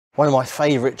One of my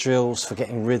favourite drills for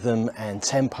getting rhythm and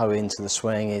tempo into the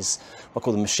swing is what I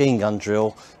call the machine gun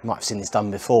drill. You might have seen this done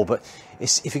before, but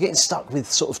if you're getting stuck with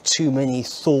sort of too many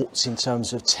thoughts in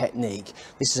terms of technique,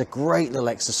 this is a great little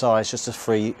exercise just to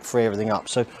free everything up.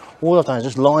 So all I've done is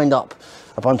just lined up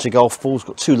a bunch of golf balls,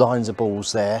 got 2 lines of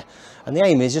balls there, and the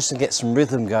aim is just to get some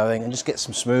rhythm going and just get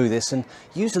some smoothness and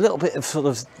use a little bit of sort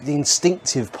of the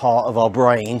instinctive part of our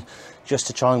brain just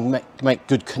to try and make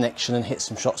good connection and hit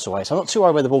some shots away. So I'm not too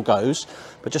worried where the ball goes,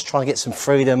 but just trying to get some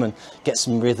freedom and get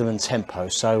some rhythm and tempo.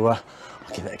 So I'll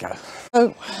give it a go.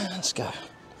 So let's go.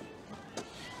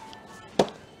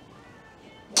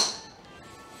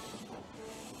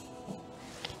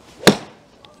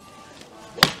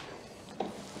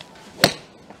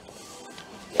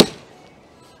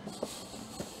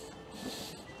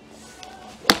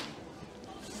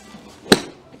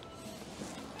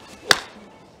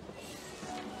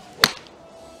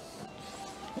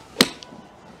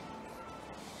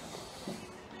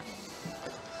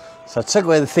 So I took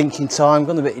away the thinking time,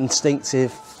 gone a bit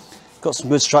instinctive, got some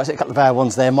good strikes, hit a couple of bad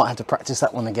ones there, might have to practice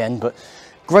that one again, but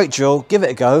great drill, give it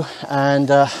a go, and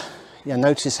yeah,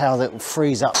 notice how that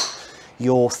frees up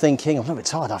your thinking. I'm a little bit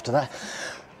tired after that,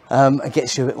 and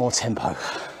gets you a bit more tempo.